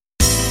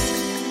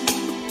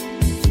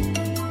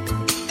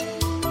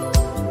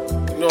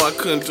know I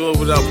couldn't do it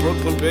without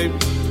Brooklyn, baby.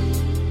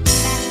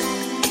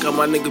 Got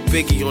my nigga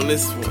Biggie on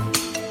this one.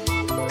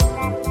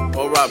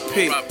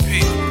 R.I.P.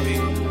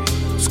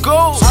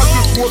 Scoobz. I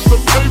just want the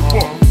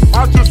paper.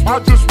 I just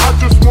want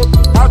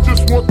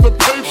the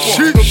paper.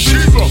 The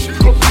visa,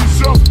 the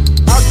visa.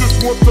 I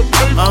just want the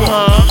paper. I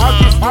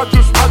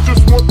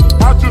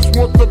just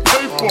want the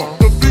paper.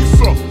 The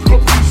visa, the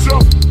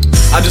visa.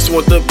 I just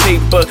want the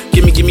paper,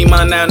 give me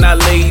mine now, not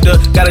later.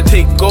 Gotta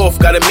take off,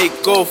 gotta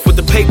make off with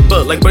the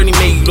paper, like Bernie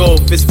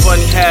Madoff. It's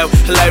funny how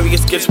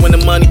hilarious gets when the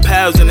money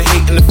piles and the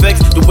hate and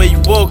effects. The way you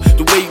walk,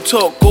 the way you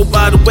talk. Go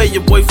by the way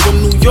your boy from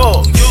New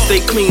York.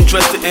 Stay clean,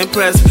 dressed to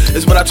impress,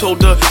 is what I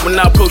told her when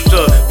I approached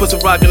her. Put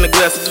some rock in the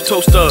glass, it's a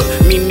toaster.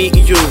 Me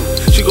meeting you.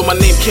 She go, my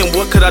name Kim,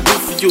 what could I do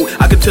for you?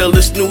 I can tell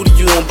it's new to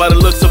you, and by the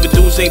looks of it,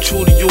 dudes ain't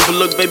true to you. But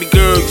look, baby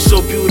girl, you're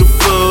so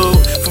beautiful,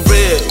 for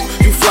real.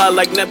 You fly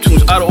like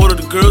Neptunes, out of order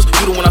the girls,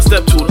 you the one I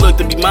step to. Look,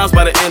 to be mine's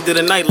by the end of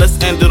the night. Let's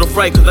end it off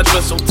right, cause I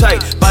dress so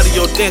tight. Body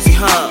all dancey,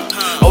 huh?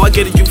 Oh, I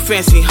get it, you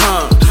fancy,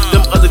 huh?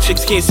 Them other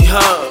chicks can't see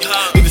her.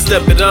 Need to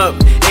step it up,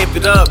 amp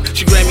it up.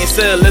 She grabbed me and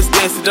said, let's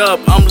dance it up.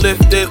 I'm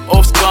lifted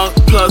off skunk,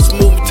 plus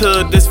moving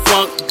to this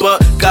funk.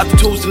 But got the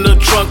tools in the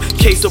trunk,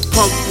 case of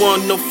punk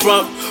one, no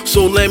front.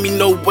 So let me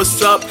know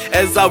what's up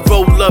as I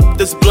roll up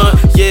this blunt.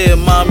 Yeah,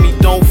 mommy,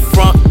 don't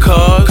front,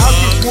 cause I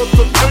just want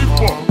the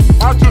paper.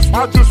 I just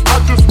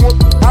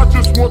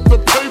want the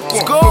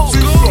paper. Scoobz.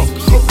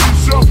 The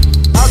visa.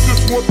 I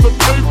just want the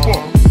paper.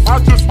 I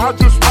just want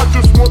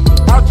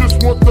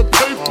the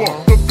paper.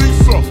 The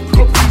visa.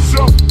 The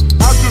visa.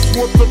 I just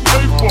want the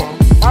paper.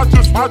 I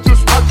just want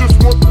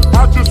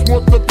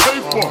the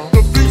paper.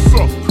 The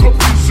visa. The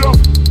visa.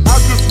 I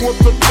just want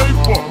the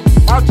paper.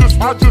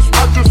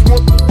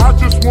 I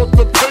just want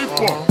the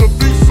paper. The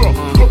visa.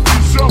 The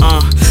visa.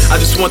 I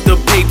just want the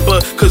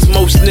paper, cause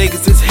most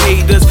niggas is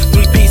haters.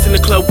 3-piece in the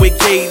club with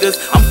gators.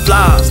 I'm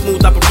fly,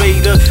 smooth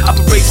operator.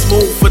 Operate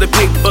smooth for the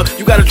paper.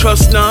 You gotta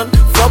trust none,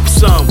 fuck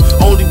some.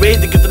 Only way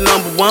to get the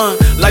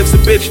 #1. Life's a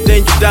bitch,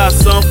 then you die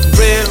some.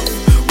 For real,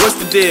 what's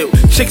the deal?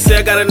 Chicks say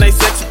I got a nice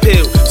sex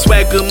appeal.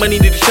 Swag good money,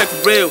 need to check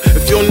for real.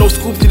 If you don't know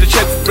Scoobz, need to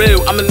check for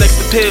real. I'm the next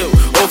appeal,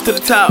 off to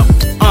the top.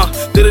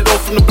 Did it all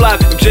from the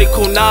block. If J.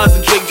 Cole, Nas,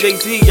 and Drake,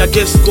 Jay-Z, I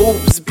guess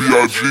Scoobz.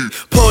 B.I.G.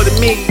 Pardon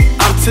me,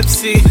 I'm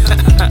tipsy.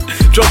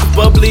 Drunk and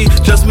bubbly,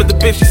 just met the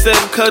bitch, she said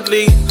I'm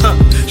cuddly.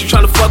 She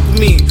tryna fuck with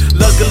me.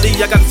 Luckily,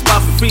 I got the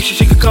spot for free.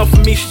 She could come for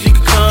me, she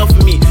could come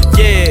for me.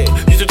 Yeah,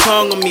 use your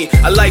tongue on me,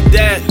 I like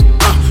that.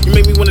 You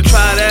make me wanna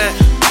try that.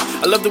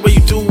 I love the way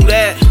you do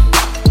that.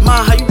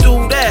 Ma, how you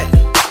do that?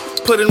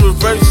 Put in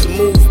reverse and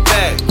move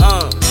back.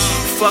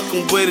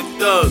 Fucking with a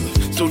thug,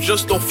 so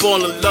just don't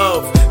fall in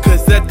love.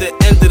 Cause at the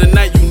end of the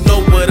night, you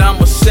know what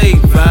I'ma say,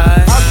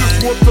 right? I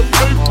just want the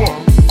paper.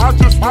 I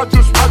just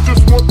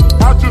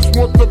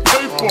want the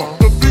paper.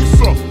 The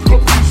visa, the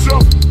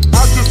visa.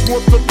 I just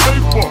want the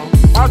paper.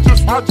 I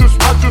just want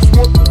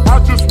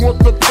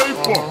the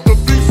paper. The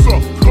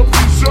visa, the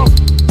visa.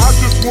 I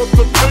just want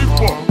the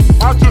paper.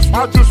 I just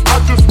want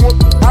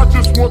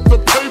the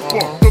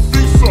paper. The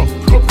visa,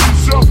 the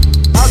visa.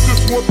 I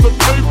just want the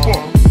paper.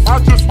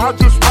 I just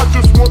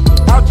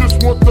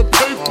want the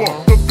paper.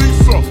 The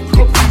visa,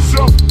 the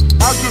visa.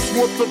 I just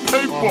want the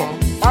paper.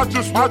 I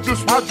just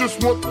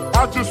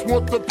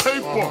want the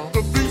paper.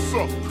 The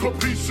visa, the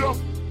visa.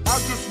 I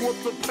just want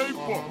the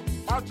paper.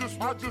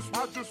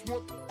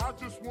 I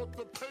just want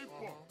the paper.